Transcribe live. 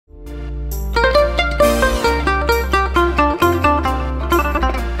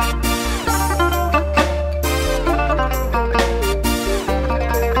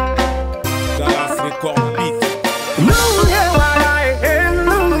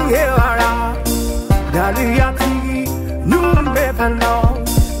Daliati, numbe pano,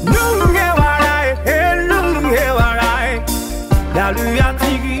 nunge warai, nunge warai.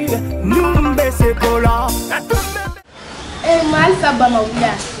 Daliati, numbe sekola. Mal sabama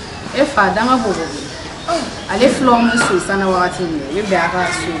uya. Danga bobo. Ale flom so sana wakati ni. Ye beaka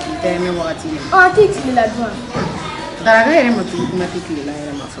so teme wakati ni. Titi la dwa. Daraga ere matu matiki la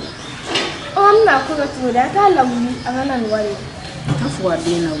ere maso. Amna ko to da ta lawi angana nware. Tafuwa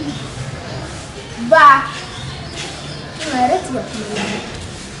dina wi. Ba. Mare ti ya kuma.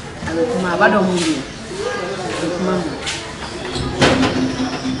 Ale kuma bado mungi. Kuma.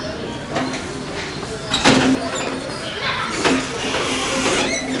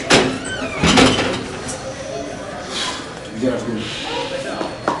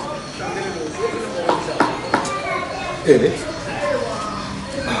 Ele?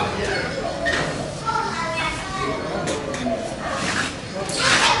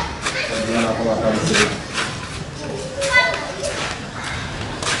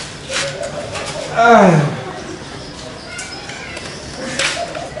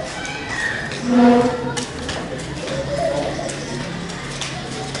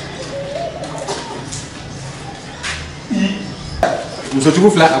 Muso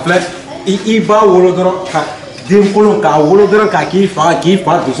jugu fila a filɛ i b'a wolo dɔrɔn ka den kolon k'a wolo dɔrɔn k'i fa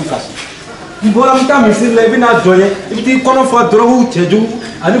dusu kasi i bɔra n taa misiri la i bɛna jɔ ye i bɛ t'i kɔnɔ fa dɔrɔguw cɛjugu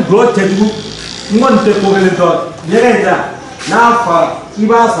ani gulɔ cɛjugu n kɔni tɛ ko kelen dɔn ɲɛgɛn in ta n'a fara i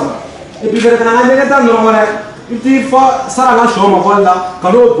b'a sama et puis fɛnɛ kana n ka ɲɛgɛn ta nɔrɔ wɛrɛ i bɛ t'i fa saraka sɔ ma bɔli la ka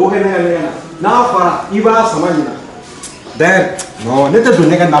n'o bo kɛ ɲɛgɛn na n'a fara i b'a sama ɲina d'ailleurs non ne tɛ don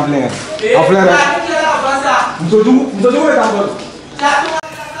ɲɛgɛn na bilen a filɛ dɛ muso jugu bɛ taa bɔ.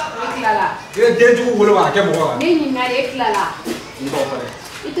 Dia juga boleh pakai muka. Ni nari kelala. Muka.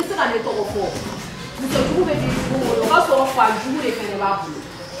 Itu sekarang itu apa? Muka juga beri juga. Kalau soal fal juga dia kena bawa.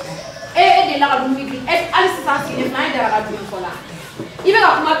 Dia nakadu migri. Alis sasi ni naik darah adu yang kola. Ibu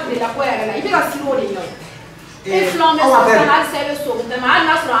aku mak dia nak kau yang mana? Ibu aku siapa dia ni? Flom ni sekarang alis saya so. Tapi alis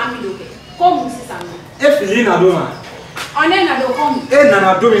nasro ambil ke. Kau mesti sama. Fili nado ma. Ane nado kau.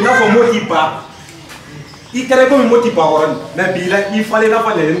 Nado ni nak moti ba. I kare ko moti ba orang. Na bila I fale na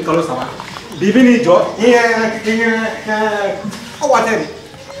fale ni kalau sama. Bibi ni jo. Awateri.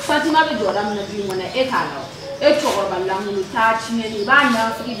 Fatima be do ram na bi mo na etalo. Chokor ba la mu ta chinye ni ba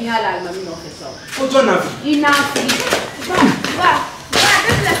na fi bi ala ma mi no feso. O jo na fi. Ina fi. Ba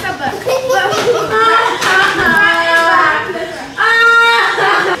de saba.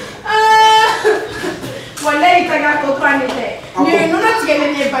 Wallahi taga ko kwanete. Ni no na tigele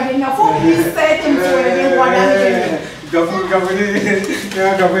ni ba ni na fo bi set ni fo ni wada ni.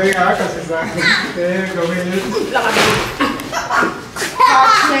 Gavuni aka sasa. Gavuni.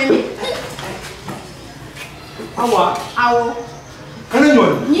 Awo. Kana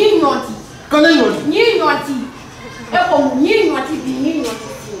nyoni. Ni nyoti. Kana nyoni. Ni nyoti. Eko ni nyoti bi ni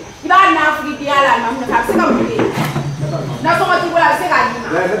nyoti. Iba na Afrika ala na mu ka se ka mu. Na so ma ti bola se ka ni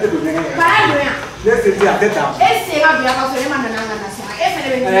ma. La te do nge. Ba no ya. Le se ti ateta. Se ga bi aka so le ma na na se. Fe le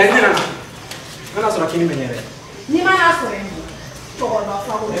be ni. Ni na. Kana so la kini menyere. Ni ma na so en. Chokor ba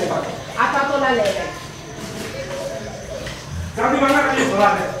fa ko. Ata to la lele. Kami mana kali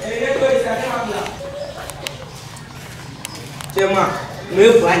bolane? Itu isa ke mabla. Cema, me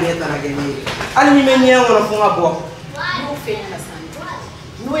fanya tanah gini. Ani menya ngora funga bo. No fe na san.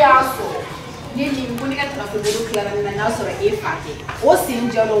 No ya so. Ni mbuni ka tara ko bulu klara na so ra e fate. O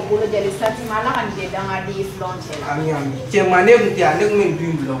sin jalo bulu jali sati mala kan de danga di fronte la. Ami. Cema ne mti ane men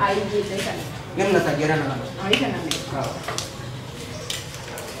duimlo. Ai di de kan. Nem na tagera na. Ai kana me.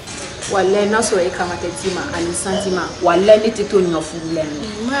 Wallahi na so e kama tetima ani santima. Wallahi ni tito nyofu leni.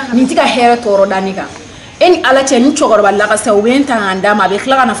 Ni tika here toro danika. En ala che ni chogor balla ka sa wenta anda ma be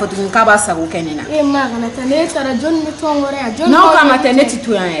khla na fotu ka ba sa ko kenena ma kana tane tara jon ni tongore a jon no kama tane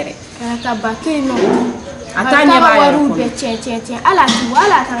titu ya ere kana ta ba ke no atanye ba ya ko be che ala tu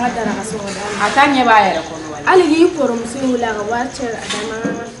ala ta ngadara ka so da atanye ba ya ko no ali yi poro musu la ga wa che adama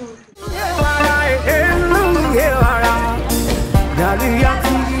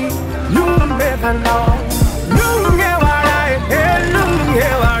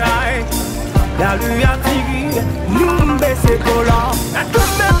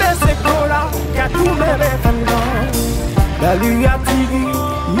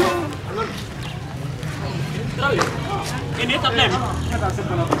Ini tak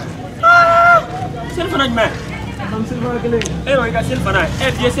Selfana jumɛn? Selfana selfana.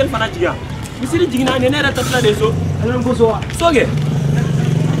 Dia selfana juga. Misiri jigina ne yɛrɛ tatila de so. Ale ko so wa? So kɛ.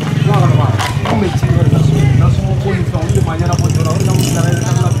 Ko me ci na so ko ni fa o ma ɲana ko dɔrɔn o na mu na na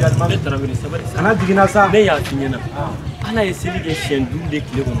biya ma. Ne taara wele sabari. Kana jigina sa. Ne y'a fi ɲɛna. Ala ye seli kɛ siɲɛ 5 de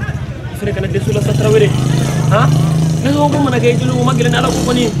tile kɔnɔ. fere kana desu la satrawere ha ne ko mana kay julu ma gelen ala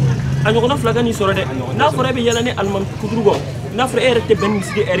ko ni anyo ko na flaga ni soro de na fore be yala ne almam kudrugo na fore ere te ben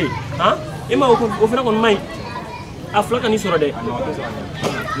misidi ere ha ima ko fere kon may a flaga ni soro de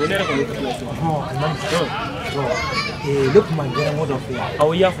ne ne ko oh almam le kuma ngera ngodo fe aw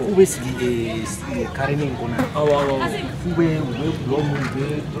yafo ube sidi karene ngona aw ube lo mu be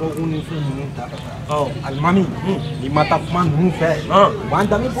drogu ni fu ni ta almami ni mata kuma nu fe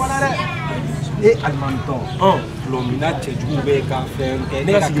wanda mi bona re almami to lo mina cheju be ka fe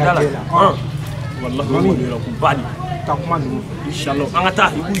ne ka sigala wallahi mo ni ko bali ta kuma nu inshallah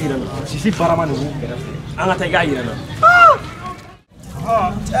angata ibu yirana sisi barama nu angata ga yirana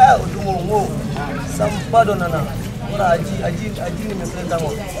udungo sampado nana ora aji ni mesenta ngo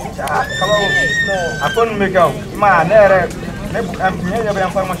kaba no akon mekao ma nere ne bu am ni ya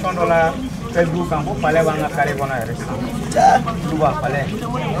information do la Facebook kan bo pale ba ngakare bona ere du ba pale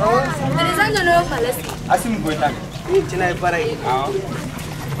Teresando no pale asim goita china parai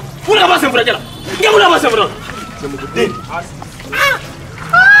pura ba sempre jala ngamula ba sempre semu de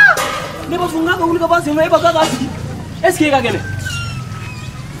ne ba funga ko ulika ba sempre ba ka est-ce que ga gene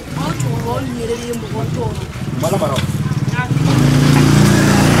mala mara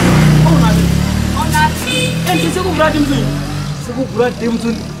en se ko brad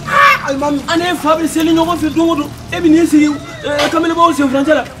demsun almami ane fabri seli ñoko fi dongodo e bi ni siri kamele ba se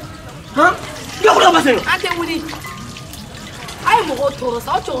français la ha ngakula ba sen ante wuli ay mo go toro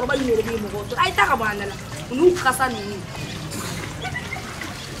sa o choro ba ni re bi mo go toro ay ta ka ba ndala unu kasa ni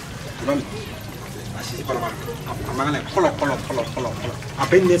almami asisi barama amana kolo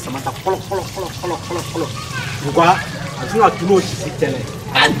abenne samata kolo pourquoi atuna tuno sisi tele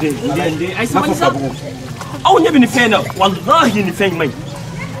ande ay sama sa aw ñebi ni fena wallahi ni fen may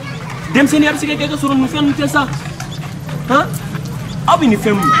dem sen yar sike ke suru nu fen te sa ha abi ni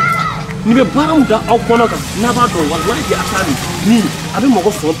fen ni be baram da aw kono ka na ba do wallahi asabi ni abi mo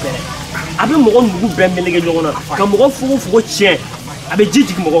ko fo pere abi mo ko nugu bembelege jogona ka mo ko fugo chien abe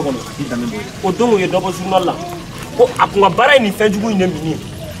jiji mo ko kono o dongo ye dobo journal la o akunga bara ni fen jugu ni mini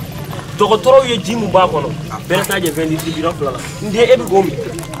dokotoro ye jimu ba kono bere sa je 20 biro fala ndi ebi gomi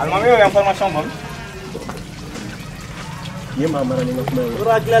almami yo information bon ye mama ni ngakuma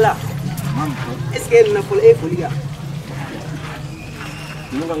ora glala est-ce que na pole e foliga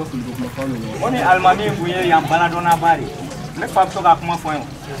ni nga ngafuli ko ma famu ni woni almami buye ya baladona bari ne fam to ga kuma fo yo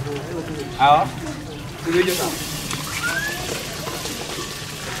awo tugejo ta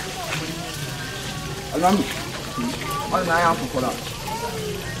almami on na ya ko la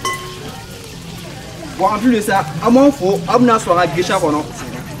bon en plus de ça à mon faux abna soira geisha kono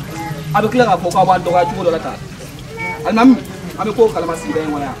avec la ko ka ba do ga tugo do la ta almami abe ko kalama si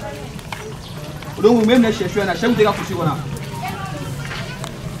ben wala donc même les chercheurs na chef de ga kusi wona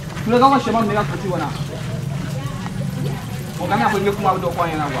tu le ga chef de ga kusi wona o ga na ko nge kuma do ko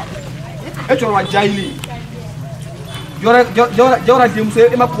yana wa e to wa jaili jora demse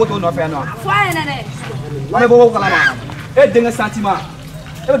e ma ko to no fe no fo ay na ne ame bo kalama e denga sentiment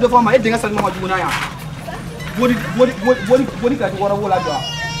e do fama e denga sentiment ma juguna ya bodi ka wora wala do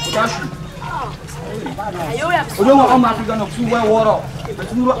o ta shu ayo ya o do wa ma afrika no fu wa woro be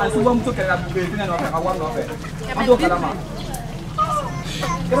turo an fu wa mu to ka be fina no ka wa no fe o do kalama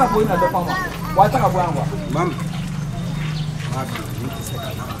e ba bo ina do fama wa ta ka bo anwa mam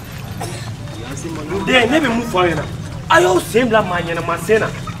de ne be mu fo yana ayo sembla manyana masena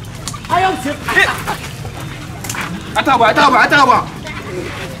ayo se ataba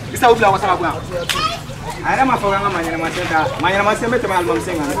isa ubla wa ta bo ara ma foga manyana masenta te mal mam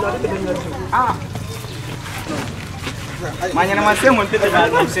senga ah manyana masengo te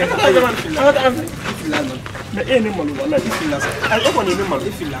mal mam senga na ene malu wala ifilla sa al ko ni malu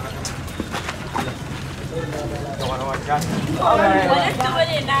ifilla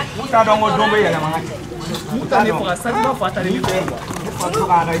muta dongo dombe ya mangati muta ne fa sa ma fa ta ni ko fa to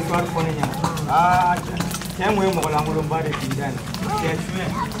ga da ito ko ne ah temo mo la mo mbare tindan ke tuwe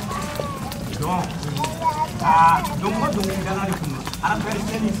don ah donc mo dum ngana de kuma ara per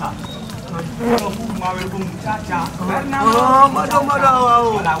senisa ko fu ma wel ko chacha oh mado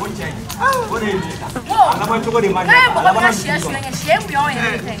wala wonche ore ni ala ba to ko de ma ala ba na shi mu yo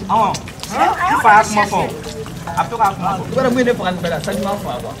ya ah fa kuma fo aptoka kuma fo ko mo ne fa bela sa ma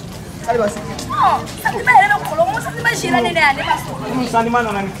fa ba kali ba si oh sa ti ba ele ko lo mo sa ti ba shira ne ne ale ba so sani ma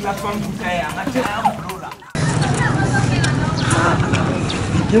na ni platform kaya ngata lola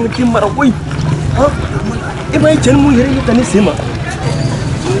kin mara koi ha e bai jan mu yare ni tani sema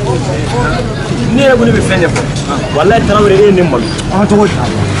ne ya gune be fenya ko wallahi tarawre ne ne mal ah to wata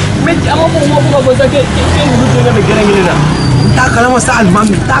me amma ko mo ko ba sa ke ni du ne be gere ni na ta kalama sa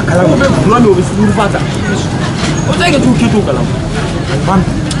almami ta kalama be bulami o be suru fata o ta ke tu ke to kalama almami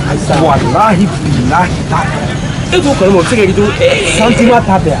aisa wallahi billahi ta e to kalama o ta ke to santima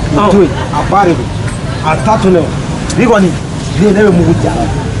ta be to a bare do a ta to ne ni ko ni ne be mugu jara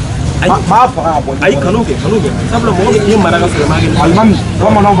ma faga bo ay kanu ke sabla mo ke mara ka so ma ke almami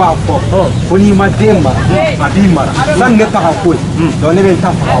bamanan b'a fɔ ko n'i ma den mara a b'i mara sani ne ta ka ko ye donc ne bɛ n ta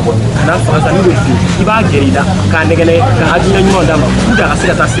faga bɔ kana faga sa ni be fi I b'a gɛrɛ I la k'a nɛgɛnɛ ka hakilina ɲuman d'a ma pour que a ka se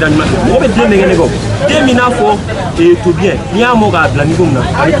ka taa sira ɲuman fɛ mɔgɔ bɛ den nɛgɛnɛ kɔ den min n'a fɔ to bien n'i y'a mɔ k'a bila niveau min na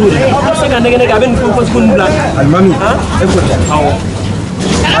a bɛ t'o de la a bɛ se ka nɛgɛnɛ kɛ a bɛ nin fɛn fasugu ninnu bila alimami e ko tɛ awɔ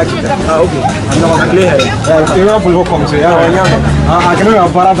ok a tile hɛrɛ i b'a bolo ko kɔmuso ya a kɛlen ka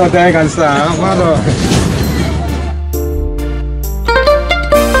baara dɔ da e kan sisan b'a dɔn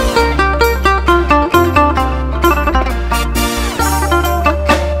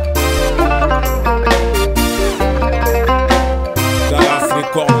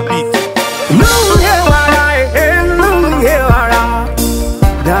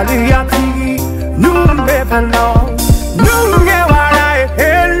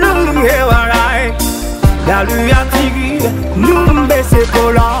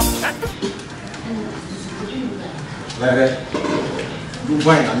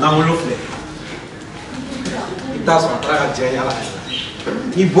Dubai na langolo filɛ I t'a sɔrɔ a taara ka jɛ yala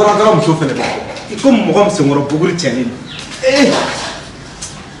n'i bɔra dɔrɔn muso fɛnɛ bɛ I ko mɔgɔ min senkɔrɔ buguri cɛnni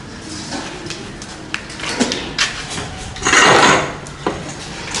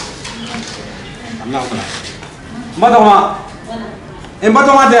Mbadoma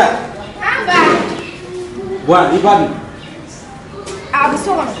Mbadoma dɛ Aba wa I ba dun a bɛ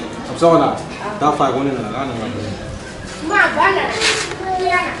so kɔnɔ a bɛ so kɔnɔ taa f'a ye ko ne nana k'a nana ma ba nana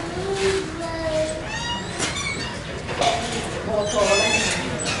yana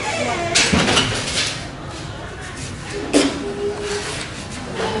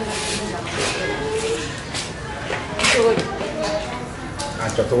a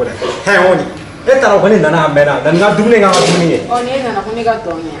jɔ cogo dɛ hɛn o ni e taara ko ne nana a mɛnna nka n ka dumuni k'an ka dumuni ye ɔ ne nana ko ne ka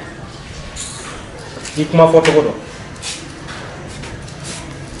dɔn ɲɛ I kuma fɔ cogo dɔn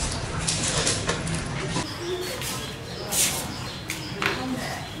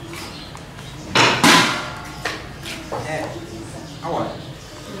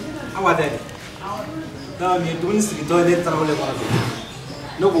awa dɛ donc nin dumuni sigi dɔ ne taara o de kɔnɔ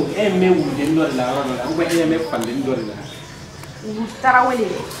ne ko e mɛ wuluni dɔ de la yɔrɔ dɔ la ou bien e mɛ faleni dɔ de la u taara wele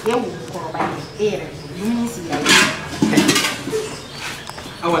e wu kɔrɔba ye e yɛrɛ dumuni sigira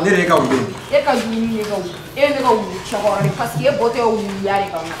awa ne de ye ka wuli e ka dumuni ne ka wu e ne ka wulu cɛkɔrɔ de parce que e bɔtɔ ye wuluya de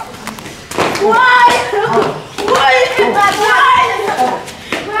kan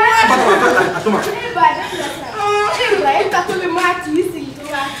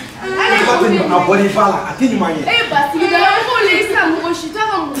a bɔra I fa la a tɛ ɲuman ye e ba sigi dala ko le sisan mɔgɔ si t'a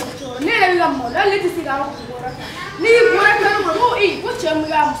ka mɔgɔ tɔɔrɔ ne yɛrɛ bɛ ka mɔgɔ la ne tɛ se k'a ka bɔra kan n'i bɔra kan ma ko ko cɛ mun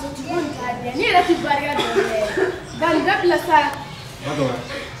y'a muso ti ko nin k'a diya ne yɛrɛ tɛ barika dɔn dɛ bari dabila sa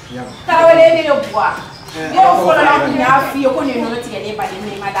tarawele ne de bɔ yɔrɔ fɔlɔ la kun y'a f'i ye ko nin nɔnɔ tigɛ ne baden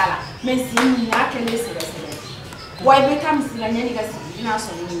ne ma da la mais si nin y'a kɛ ne sɛbɛsɛbɛ wa I bɛ taa misiri la yanni ka sigi I n'a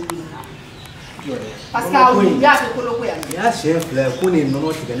sɔrɔ ne wuli parce que a wuli y'a kɛ koloko yan i y'a siɲɛ fila ye ko nin nɔnɔ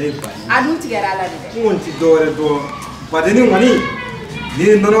tigɛlen baden a dun tigɛra a la de dɛ n kɔni tɛ dɔwɛrɛ dɔn badenni kɔni n'i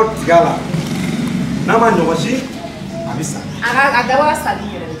ye nɔnɔ tigɛ a la n'a ma ɲɔgɔn si a bɛ sa a dabɔra sali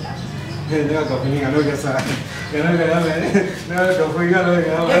yɛrɛ de la ne ka gafo ɲini ka n'o kɛ sa ne ka gafo ɲini ka n'o kɛ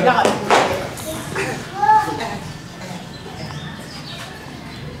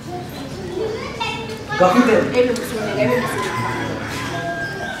gafo tɛ e bɛ muso nɛgɛ e bɛ muso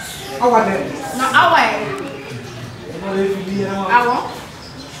awa dɛ non awa yɛrɛ awɔ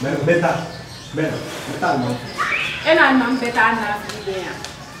bɛ taa bɛ taa nɔ e n'a ɲuman bɛɛ t'a na fili bɛ yan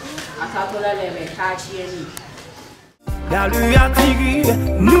a taatɔ la lɛmɛ k'a tiɲɛni Daluya tigi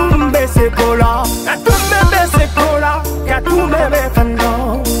numbe sekola katumbe sekola katumbe kando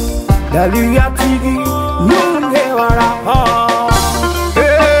Daluya tigi numbe wara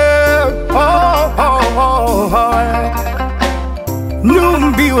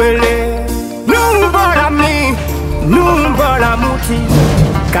numbi wele numbara mi numbara muti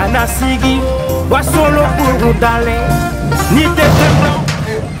kana sigi wasolo kurudale ni tete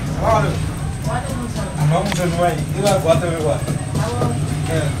vamos a nuai ni la guata me va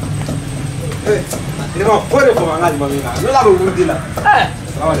ni ma fuere como angal mami no la burdila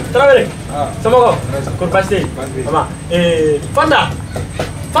Tarawele sama ko ko paste mama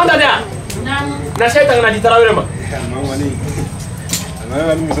Fanda dia na shaytan na di Tarawele ma mama ni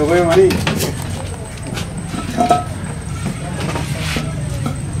muso ko mani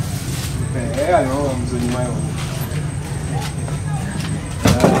no muso ni mai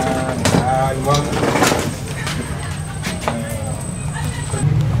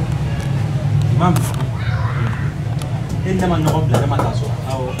Imam, ini mana nak belajar mata so.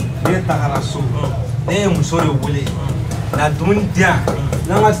 Dia tak harus so. Dia musuh dia boleh. Na dumun dia,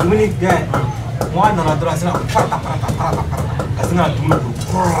 nama dumun dia. Muat nak terus nak parta. Kasih nak dumun tu.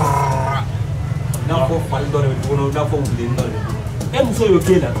 Nak kau faldo ni, bukan nak kau udin ni. Musuh yo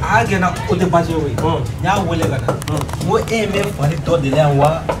kela. Agi nak udah baca we. Nya boleh kan? Mo me fali to de la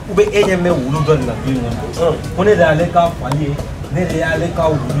wa, ube me ulu do na dumun. Kone dah lekau fali. Ne dia le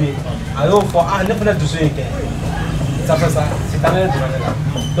ka wuri ayo fo ne fana dusu yake sasa sitane durane la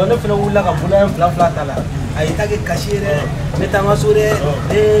don ne fana wula ka bula fla tala ay tage kashire ne tamasure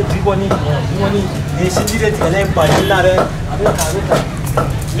bigoni ne sinjire tigale badilla re abeta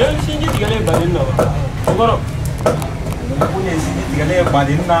ne sinjire tigale badilla ba ngoro ne sinjire tigale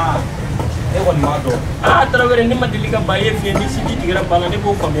badilla kon mado travere ni madili ka baye fi ni sinjire tigale bala ne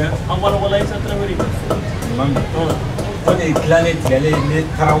ko famia an wala isa travere mam on est glané tigale ne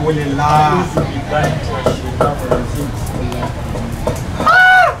tarawole la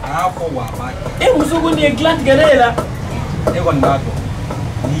ko wa ba musugo ni gland tigale la kon mado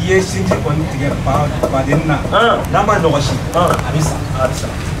ni ye sinji kon tigale ba dinna nama no washi abisa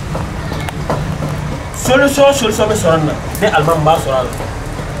solution be sorana ne alman ba sorala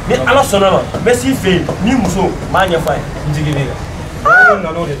ni ala sonama be si fe ni muso ma nya fa njigi bega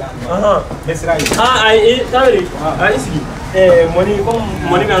no de la mesrai ai tawri ai sigi moni comme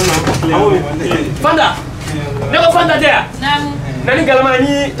moni ga no fanda ne ko fanda dia nani galama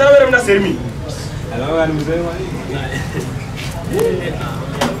ni tawre na sermi ala an muso ma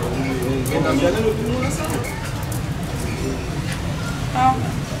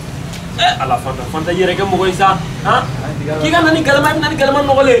ala fanta yere ke mo ko isa ki ga nani galama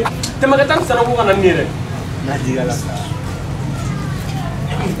no gole te maga tan sana ko kana ni re na digala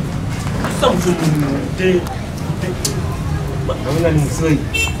Samsung de nani musoi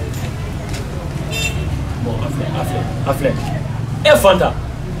bon afle fanta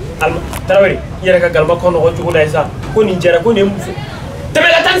alma tarawere yere ka galma ko no ko da isa ko ni jera ko ne muso te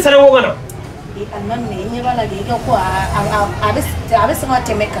maga tan sana ko kana alman ne ni bala de ko abis sama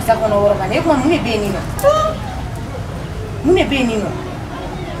te me kasa ko no woro bane ko mun be ni no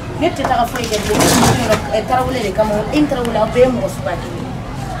ne te ta afre ke de tarawele de kamo intrawele be mo subaki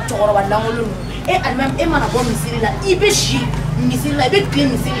toro wala ngolo alman mana bo misiri la ibeshi misiri la ibe kle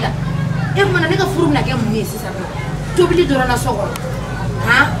misiri la mana ne ka furu na ke mun ni sisa tobili dora na sogoro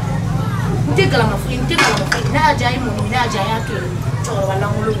nte kala mafi na ajayi mo na ajayi to toro wala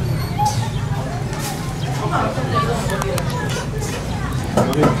ngolo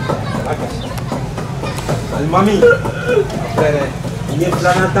Mami, ini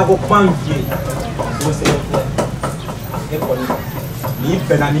planeta ko panki. Ni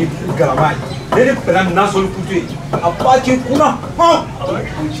pena ni garamai. Ni pena nasol kutu. Apa ki kuna?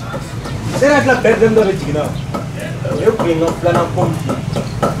 Será que la perdendo de tigna? Eu tenho plana panki.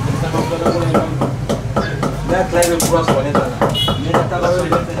 Na clave pura soneta. Ni tá lá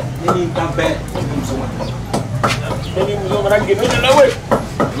ni tambe. Ini musuh orang gini lah weh.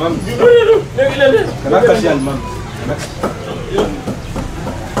 Mam, kenapa kasihan mam?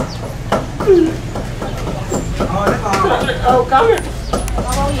 Oh kami.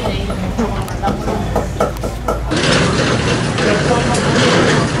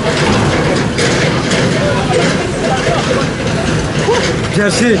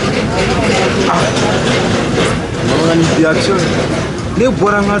 Biasa. Orang ni biasa. Ni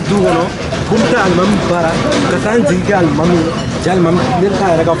orang ngadu kono. Kumta almam bara katan jingga almam jalmam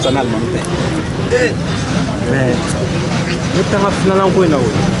nirka era ka option almam te nita ngafna ko ina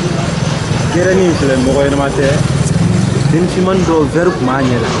wo gerani sele mo ko ina mate din ci man do verb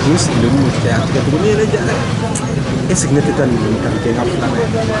manyela mus le mu te ak ko ni la jara esignete tan ni tan ke ngafna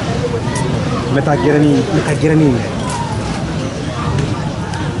meta gerani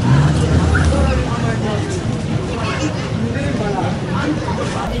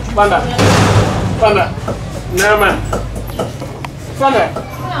Panda, Naman. Panda.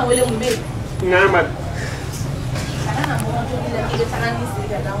 Naman.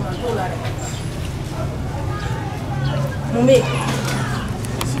 Mumbe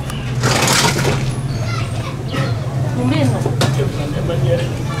no.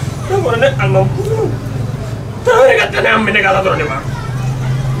 Kamu orang angam. Tahu ni kata nama ni kata tu ni mah.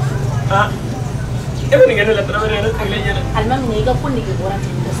 Ebe ni kena letra ni ada kalian. Almam ni ika pun ni keboran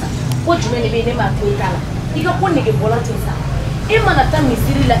cinta. Ko jume ni be ne ma to ikala. Ika pun ni keboran cinta. Mana tan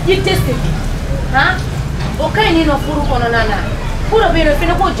misiri la iteste. O kai ni no furu kono nana. Pour bien le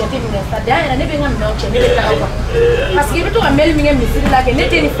faire, pour jeter une reste. D'ailleurs, ne venons pas chez nous. Parce qu'il veut tout un mail, mais c'est là que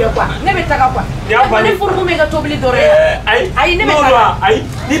n'était fait quoi. Ne me taga quoi. Il y a pas de pour vous mettre au blé doré. Aïe, ne me taga. Aïe,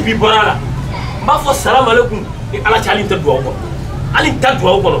 ni bibora. Ma foi, salam alaikum. Et à la chaline te doit. Ali ta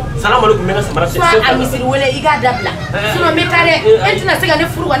doit au bolo. Salam alaikum, mais ça m'a fait. Soit ami s'il voulait, il garde là. Sinon, mettez-les. Et tu n'as pas de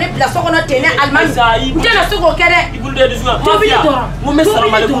fourgon, la seconde tenue allemande. Tu n'as pas de carré. Il voulait dire ça. Tu veux dire. Mon message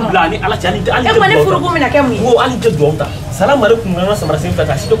salam alaikum blani à la chaline. Et moi, les fourgons, mais la caméra. Oh, Ali te doit. Salam alaikum, mais ça m'a fait faire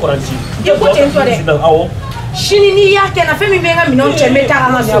ta coranti. Écoutez, toi, Chini ya kena femi benga minon cheme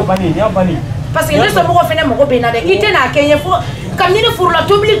taramaso. Parce que nous sommes au final mon benade. Ite na kenye fo kamni ne furla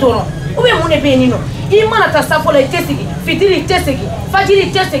tobli doron. Ou bien mon benino. Il m'a ta sapo la tesigi, fitiri tesigi,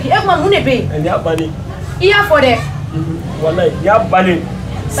 fajiri tesigi. E ma mon be. Ya bani. Iya fode. Wallahi ya bani.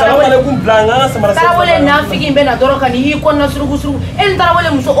 Salam alaikum blanga samara. Tarawole na figi mbena doron kan yi ko na surugu surugu. En tarawole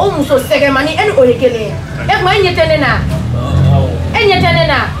muso o muso segemani en o yekele. E ma nyetene na. Nyetene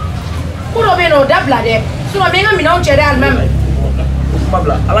na. Kuro beno dabla de. Suma benga mina on chere almem.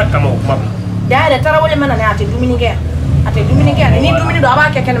 Mabla, ala kama mabla. Ya de tarawole mana ne ate dumini ke. Ate dumini ke ni dumini do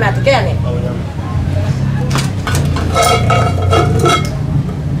aba ke ken ma ate ke ne.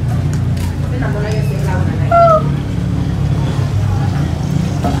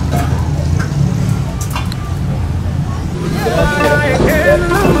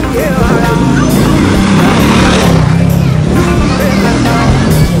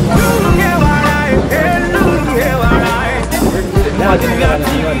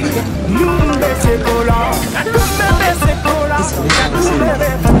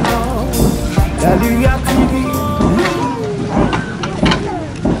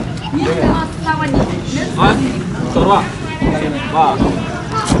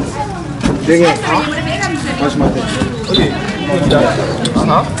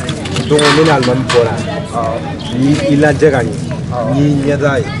 Donc on est allemand pour là. Il a déjà gagné. Ni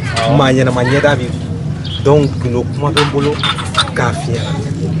nyada, manyana bi. Donc nous comment on bolo café.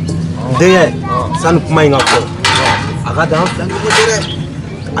 D'ailleurs, ça nous comment il a fait. Agada,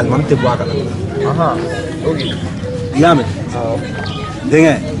 allemand te boit là. Ok. Yame.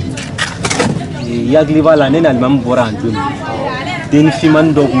 D'ailleurs, yagliva la nena allemand bora anjuni. Den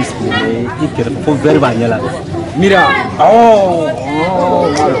fiman dog miskine, ikere faut verba nyala. Mira. Oh.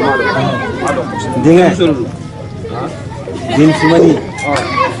 Dengar. Den fimani.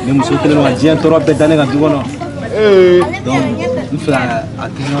 Ne muso kelen wa jian toro be dane ga dugono. Donc il faut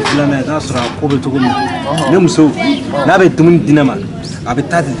attention filana da sura ko be togo ni. Ne muso na be tumun dinama. Abe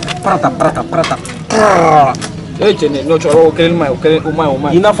tadi prata. Tene no choro kelen mai o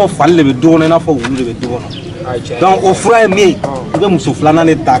ina fo falle be dugono ina fo wulu be dugono. Donc au frère mi be muso filana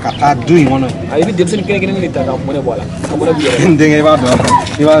ne ta ka ta du ngono. Ai bi debsen kelen ni ta ka mo ne bola. Mo bi ndenge ba do.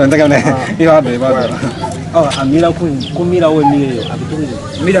 Iba ndanga ne. Iba do. Oh, amira ko mira o mi abitu.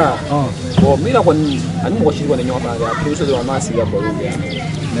 Mira. Oh, mira ko ani mo shi ko ne nyoma ga. Pro so do ma si ga bolu ya.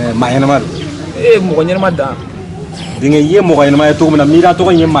 Ma yana ma. Mo ko nyama da. Dinga ye mo ko yana to na mira to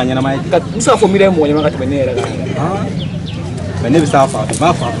ko nyema yana ma. Ka musa fo mira mo nyama ka tebe ne ra ga. Ah. Ne bi sa fa.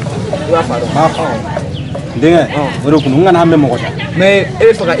 Ba fa. Dinga. Woro ko ngana me mo ko. Mais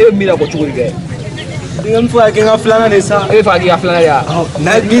e fa e mira ko chukuri ga. Dengan fua kenga flana nesa. E fa dia flana ya.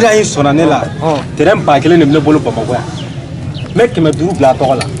 Na mira in sona nela. Terem pa kele ne mle bolo papa ko ya. Mek me duru bla to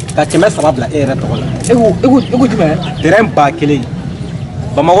la. Ka keme saba bla e re to la. Egu jime. Terem pa kele.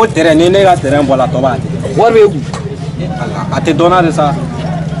 Bama ko terem ne ga terem bola to ba. War be egu. Ate dona de sa.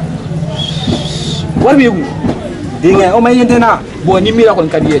 War be egu. Dinga o mai yentena. Bo ni mira kon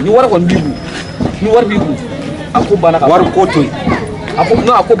kadiye. Ni war kon bibu. Ni war bibu. Aku bana ka. War ko toy.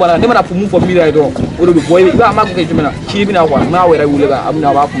 Aku bana ne mana fumu family ai do o do boy ba ma ko ke jimena ki bina kwa na wera wule ga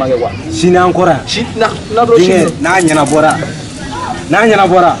amna ba kuma ga kwa sini ankora shi na do shi na nyana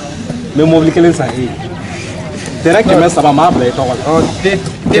bora me mobile kelen sa e tere ke me saba ma bla to wala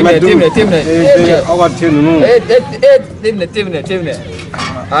temne o wa tinu temne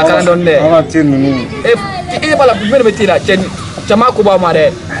a kan don ne o wa tinu e bala bu me tira chen chama ko ba ma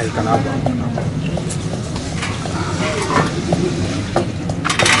de ai kana ba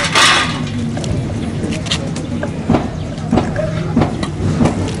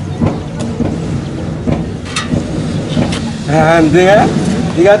Andega,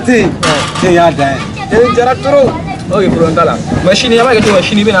 digati, ya dai. Jarak turu. Oke, berontala. Machine ya make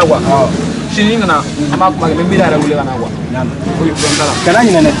machine bina kwa. Sini ngana, ama kuma ke mbira ra wule kana kwa. Oke, berontala. Kana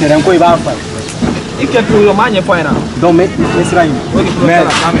nyina ne terem ko iba fa. Ike tu yo manye fa ina. Do me esra yin. Oke,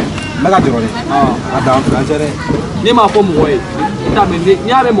 berontala. Amen. Maga dirole. Adam, anjere. Ni ma fo mu hoye. Ita me ni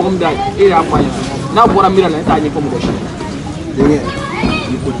nyare mo mda e ya kwa ina. Na bora mbira na ita nyi fo mu ko shi. Denge.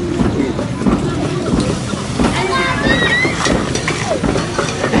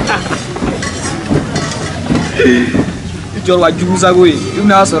 Jɔrɔba jugu sago ye i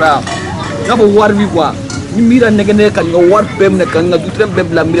bɛna sɔrɔ yan n'a fɔ wari bi quoi ni miira nɛgɛ ka n ka wari bɛɛ minɛ ka n ka dutɛrɛ bɛɛ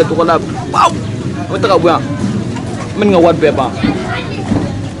bila miira tɔgɔ la bawu an bɛ taga bɔ yan n bɛ nin ka wari bɛɛ ban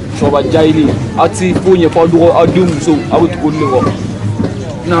jɔrɔba jahili aw ti ko ɲɛfɔ aw denw musow aw bɛ tugu olu de kɔ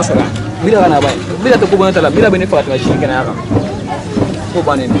i bɛna sɔrɔ yan miira ka na ba ye miira tɛ ko bɔ ne ta la miira bɛ ne faga tɛmɛ sini kɛnɛya kan ko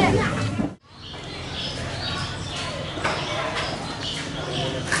bannen don.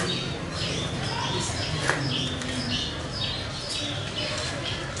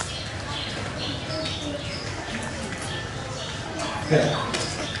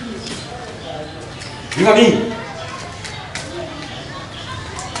 Ngami.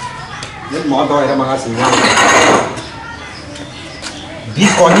 Ni mau tahu era manga singa. Bi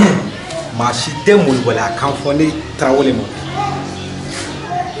koni masih temu wala kan fone trawole mo.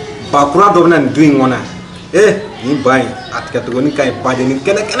 Ba kura do nan doing ngona. Ni bai at kategori kai baje ni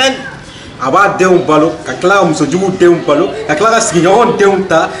kenen. Aba deum balo ka kla muso jugu deum balo ka kla ka sigi on deum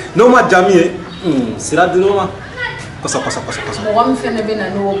ta no ma jamie. Sira dino ma. Kosa. Mɔgɔ min fɛnɛ bɛ na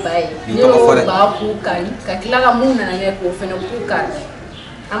n'o ba ye ne y'o ba k'u kari ka tila ka mun nana kɛ k'o fɛnɛ k'u kari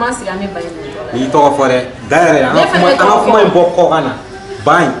an m'an sigi an bɛ ba in dɔn. N'i tɔgɔ fɔ dɛ da yɛrɛ an ka kuma in bɔ kɔkan na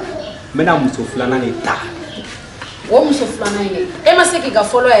ba in n bɛna muso filanan de ta. O muso filanan in dɛ e ma se k'i ka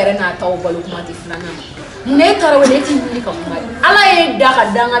fɔlɔ yɛrɛ n'a ta o balo kuma tɛ filanan ma munna e taara o la e t'i wuli ka kuma ye ala ye da ka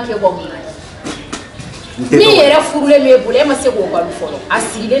danga kɛ bɔ mun na min yɛrɛ furulen b'e bolo e ma se k'o balo fɔlɔ a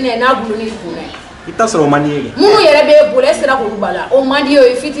sigilen n'a ye n'a gulonnen kun na ye. I t'a sɔrɔ o man di ye. Minnu yɛrɛ b'e bolo e sera k'olu bala o man di ye o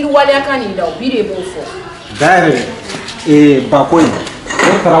ye fitiri waleya kan nin da o bi de b'o fɔ. Da yɛrɛ bako in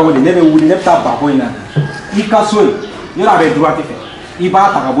ne taara wele ne bɛ wuli ne bɛ taa bako in na i ka so yen yɔrɔ a bɛ droite fɛ i b'a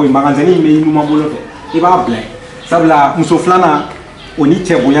ta ka bɔ yen magasin in bɛ i numan bolo fɛ i b'a bila yen sabula muso filanan o ni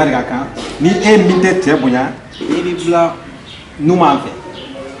cɛ bonya de ka kan ni e min tɛ cɛ bonya i bɛ bila numan fɛ.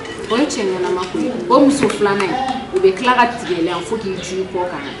 O ye cɛ ɲɛnama ko ye o muso filanan in o bɛ tila ka tigɛlen yan fo k'i ju kɔ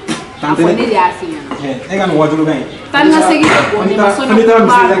ka na. A fɔ ne de y'a f'i ɲɛna. E ka nin waati kan ye. Taa ni ka segin tɛ bɔ ne ma sɔnni ko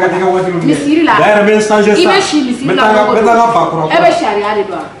baara misiri la. Da yɛrɛ bɛ n changer sa. I bɛ si misiri la kɔkɔ don. N bɛ taa n ka ba kɔrɔ. E bɛ sariya de dɔn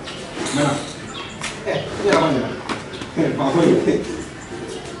wa. Mɛna. I yɛrɛ ma ɲina. Ba ko in.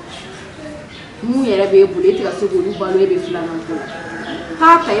 Mun yɛrɛ b'e bolo e tɛ ka se k'olu balo e bɛ filanan ko la.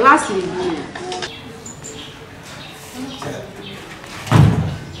 K'a ta i b'a siri du in na.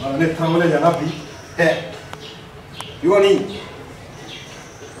 Ne tarawele ɲana bi. Yoni.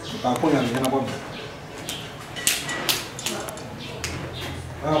 Aku yang mana bom?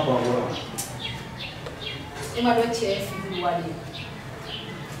 Apa bola? Ini mana chef itu wali?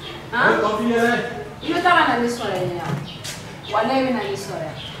 Ah? Kopi ni. Ini tak ada ni soalnya. Wali ni ni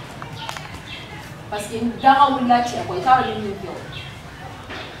soalnya. Pasal dah kau mula chef, kau tahu dia ni kau.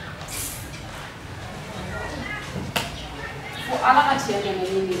 Kau ala kacau yang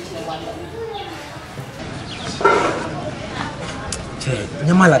ni chef wali.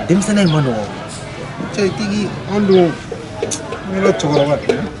 Nyamala denmisɛnnin in ma nɔgɔn cɛ tigi an don yɔrɔ cɛkɔrɔba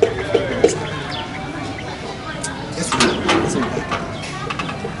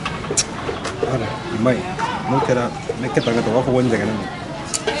wala i ma ɲi n'o kɛra ne kɛ tan ka taa u b'a fɔ ko n jɛgɛnen don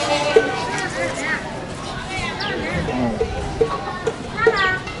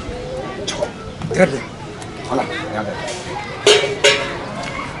très bien voilà regarde.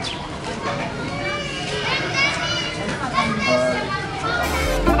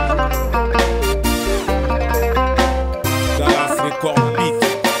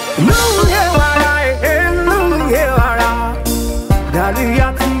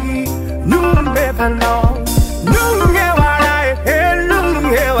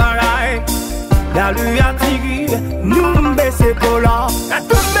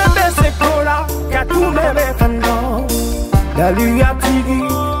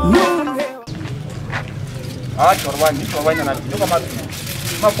 Ah, corban yang nanti juga mak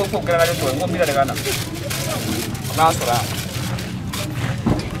pokok kerana itu, mau mila dengan apa? Apa sora?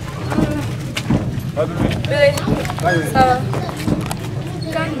 Sawa.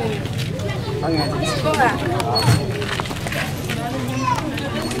 Kan ni. Angin. Sekolah.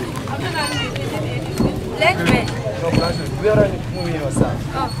 Let me. No, plaza. Biar ni mumi masa.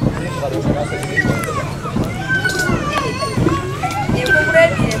 Oh. Ini baru sekali. Ni pukul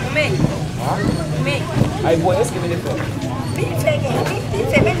ni, mumi. Ah? Mumi. Ai boy, es que me dejó.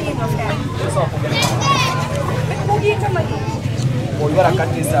 Boy, ahora acá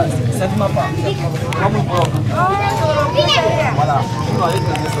te estás. ¿Sabes mapa? Vamos por. Voilà. No, ahí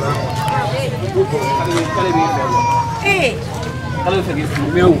te eso. Kale bien. Eh. Kale fegi.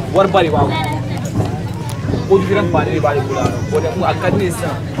 Meu, war bari wa. O diran bari kula. O da mu acá te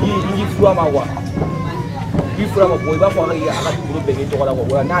estás. Yi fura ma wa. Yi fura ma boy ba fa ga ya aka duro be ni to kala ko.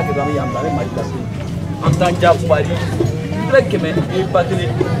 Na ke da mi am ba ni ma ta. an t'an ja bali i bɛ kɛmɛ i ba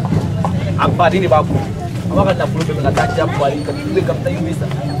kelen a baden de b'a bolo a b'a ka nafolo bɛɛ ka taa ja bali ka tulu ka taa i bɛ sa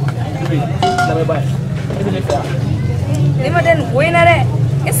i bɛ lamɛnba ye e bɛ ne fɛ yan. Ne ma da nin ko in na dɛ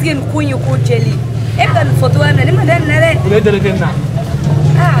est ce que nin ko in ye ko jɛlen e bɛ ka nin fɔ cogoya min na ne ma da nin na dɛ. o ye deli tɛ nin na.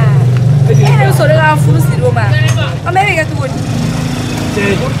 e yɛrɛ bɛ sɔrɔ k'a furu siri o ma an bɛɛ bɛ kɛ cogo di. cɛ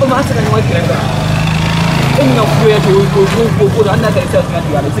o ma se ka ɲɔgɔn kɛlɛ kan e bɛna furu ye ko an n'a ka isa fiɲɛ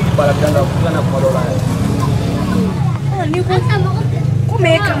tigɛ a bɛ se k'i baara bila ka kuma dɔw la yɛrɛ. ni ko komi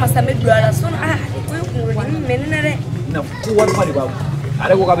e kama sa n bɛ don a la sɔnni ko e kunkolo dimi mɛ ne na dɛ. na ko wariba de b'a bolo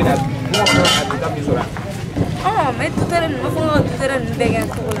ale ko k'a bɛ na bi kuma fɔ a bɛ taa min sɔrɔ yan. mɛ tutɛrɛ ninnu b'a fɔ ka tutɛrɛ ninnu bɛɛ kɛ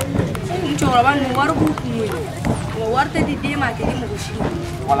cogo la nin cɛkɔrɔba ninnu wari b'u kun ye wa wari tɛ di den ma a tɛ di mɔgɔ si ma.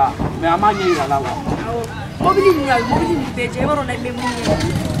 wala mɛ an b'a ɲɛ yira a la wa. awɔ mobili ninnu a bɛ mobili ninnu bɛɛ cɛ i b'a dɔn ne bɛ mun ye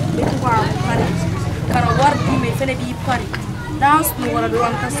n bɛ to k'a pari ka na wari d'i ma i fana b'i pari n'an sunɔgɔra dɔrɔn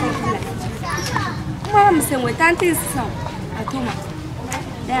an bɛ taa sɔrɔ la kuma ka misɛn ko tan tɛ yen sisan a to ma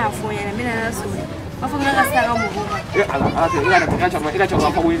ne y'a fɔ n ɲɛna n bɛ na n'a sɔrɔ n b'a fɔ n ka se a ka mɔgɔw ma. ala tɛ e ka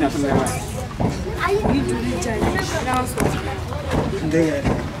cɛkɔrɔba fɔ ko i na sun dɛ wa. ni joli ja ye n'an sɔrɔ. n denkɛ.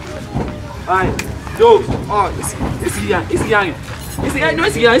 ayi jo i sigi yan i sigi yan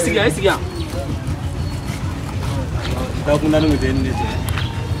kɛ i sigi yan. dakunda ni bɛ ne tɛ.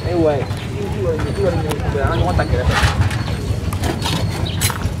 ayiwa an ɲɔgɔn ta kɛrɛfɛ.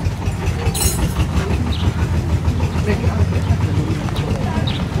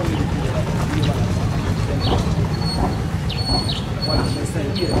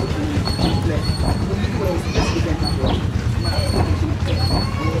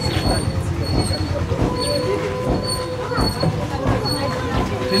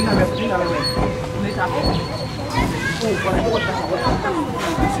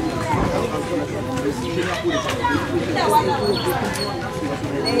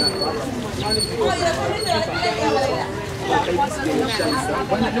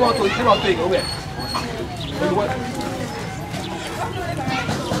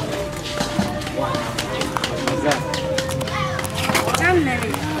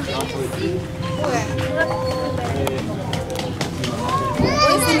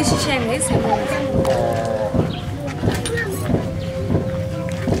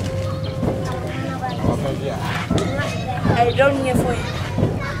 I don't know for you.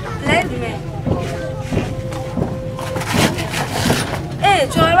 Let me. Hey,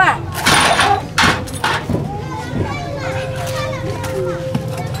 Chora.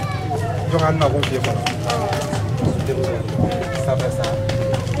 Jangan nak pun dia pun. Sampai sah.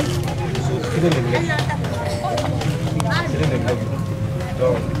 So kita ni.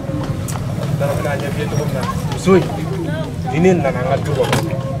 So, dalam kerana dia tu pun nak. So, ini nak angkat tu pun.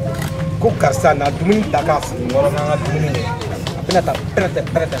 Ko karsa na dumuni dakas ngoro na dumuni ne apena ta prete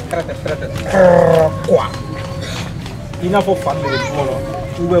quoi ina fo famille de tuono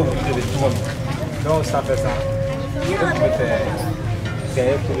ube wuri de tuono donc ça fait ça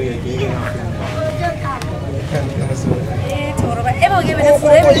c'est pour les guider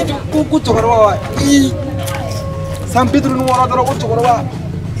ku chokoroba i San Pedro no wara dara ko chokoroba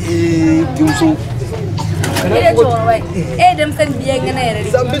dimso dem sen bien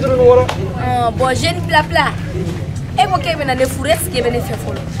ngene San Pedro no wara bon jeune pla e ko ke bena ne fures ke bena fe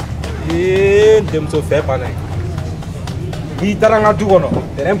folo dem so fe bana bi taranga du kono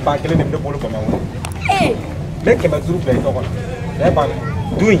terem pa kele ne bolo bama won me ke ma duru be to kono e bana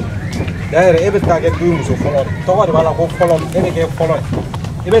duin dare e be ta ke du muso folo to ko de bala ko folo e ke folo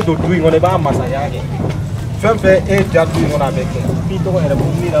e be do duin ngone ba masa ya ke fem fe e ja duin ngona be ke bi to ko era bu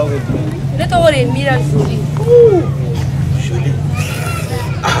mi la o ne to re mira joli joli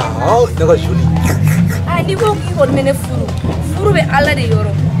daga joli ni ko ki ko mene furu be ala de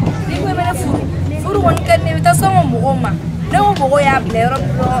yoro ni ko mene furu won kan ne ta sama mo ma ne mo ya bile yoro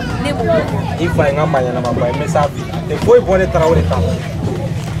ne bo ifa nga manya na mabaya me sabi te foi bone traore ta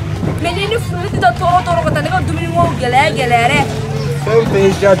me ni furu ti to ko ta ne ko dumini mo gelere fem pe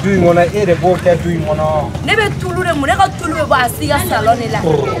ja du ngona e de bo ke du ngona ne be tulu de mo ne ka tulu be ba siga salon la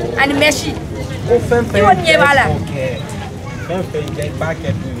ani meshi ko fem pe won ye bala fem pe ja ba ke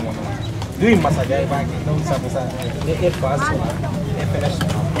du ngona du masaga ba ke non sa sa e passo e pedaço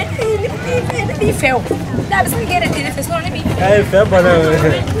ne bi feo da bisa que ele tira pessoa ne bi fe bana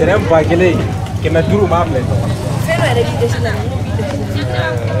terem pa kele que me duro ma ple to fe no era bi de china no bi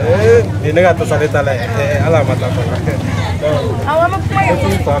de nega to saleta la ala mata ko awa ma kuma yo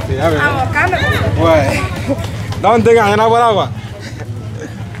awa kama ouais non de ga na bara ba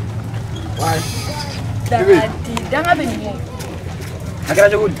ouais danga be ni agara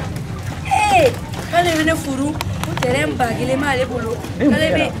jogul kale bene furu terrain bagile ma ale bolo kale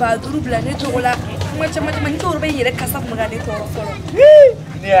be ba duru bla ne to la ni to be yere kasa mu ga de to folo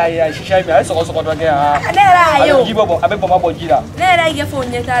ni ya shisha mi ai so do ge ha ne ra yo jibo bo abe bo ma bo jira ne ra ge fo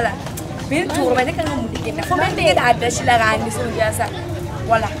nyetala bin to be ne kan mu de fo men de da shi la ga ni so jasa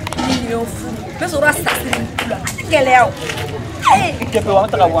wala ni yo fu be so ra sa sin kula kele yawo ke pe wa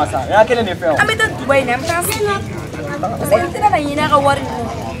ta ka wa sa ya kele ne fe o amita dubai ne amta sina sai tana na yina ga wari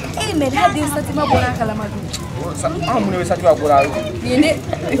men hadi satima bona kala madu mun ne satima bora ni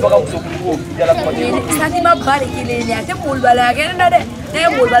il faut que vous vous jala ko de satima bari kile ni ate mul bala ga na de ne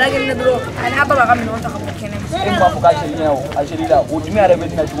mul bala ga na dro ana baba ga no ta ko kene in ba fuka shi ne o a shiri da o dimi ara be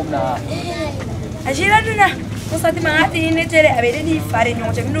na jugum na a shira dina ko satima ati ne tere abede ni fare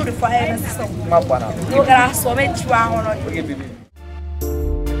nyo te no de fa na so ma bana no gara so me chwa hono ke bibi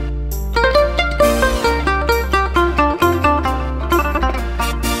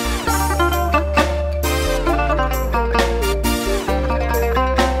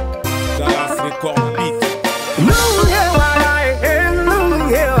Nous,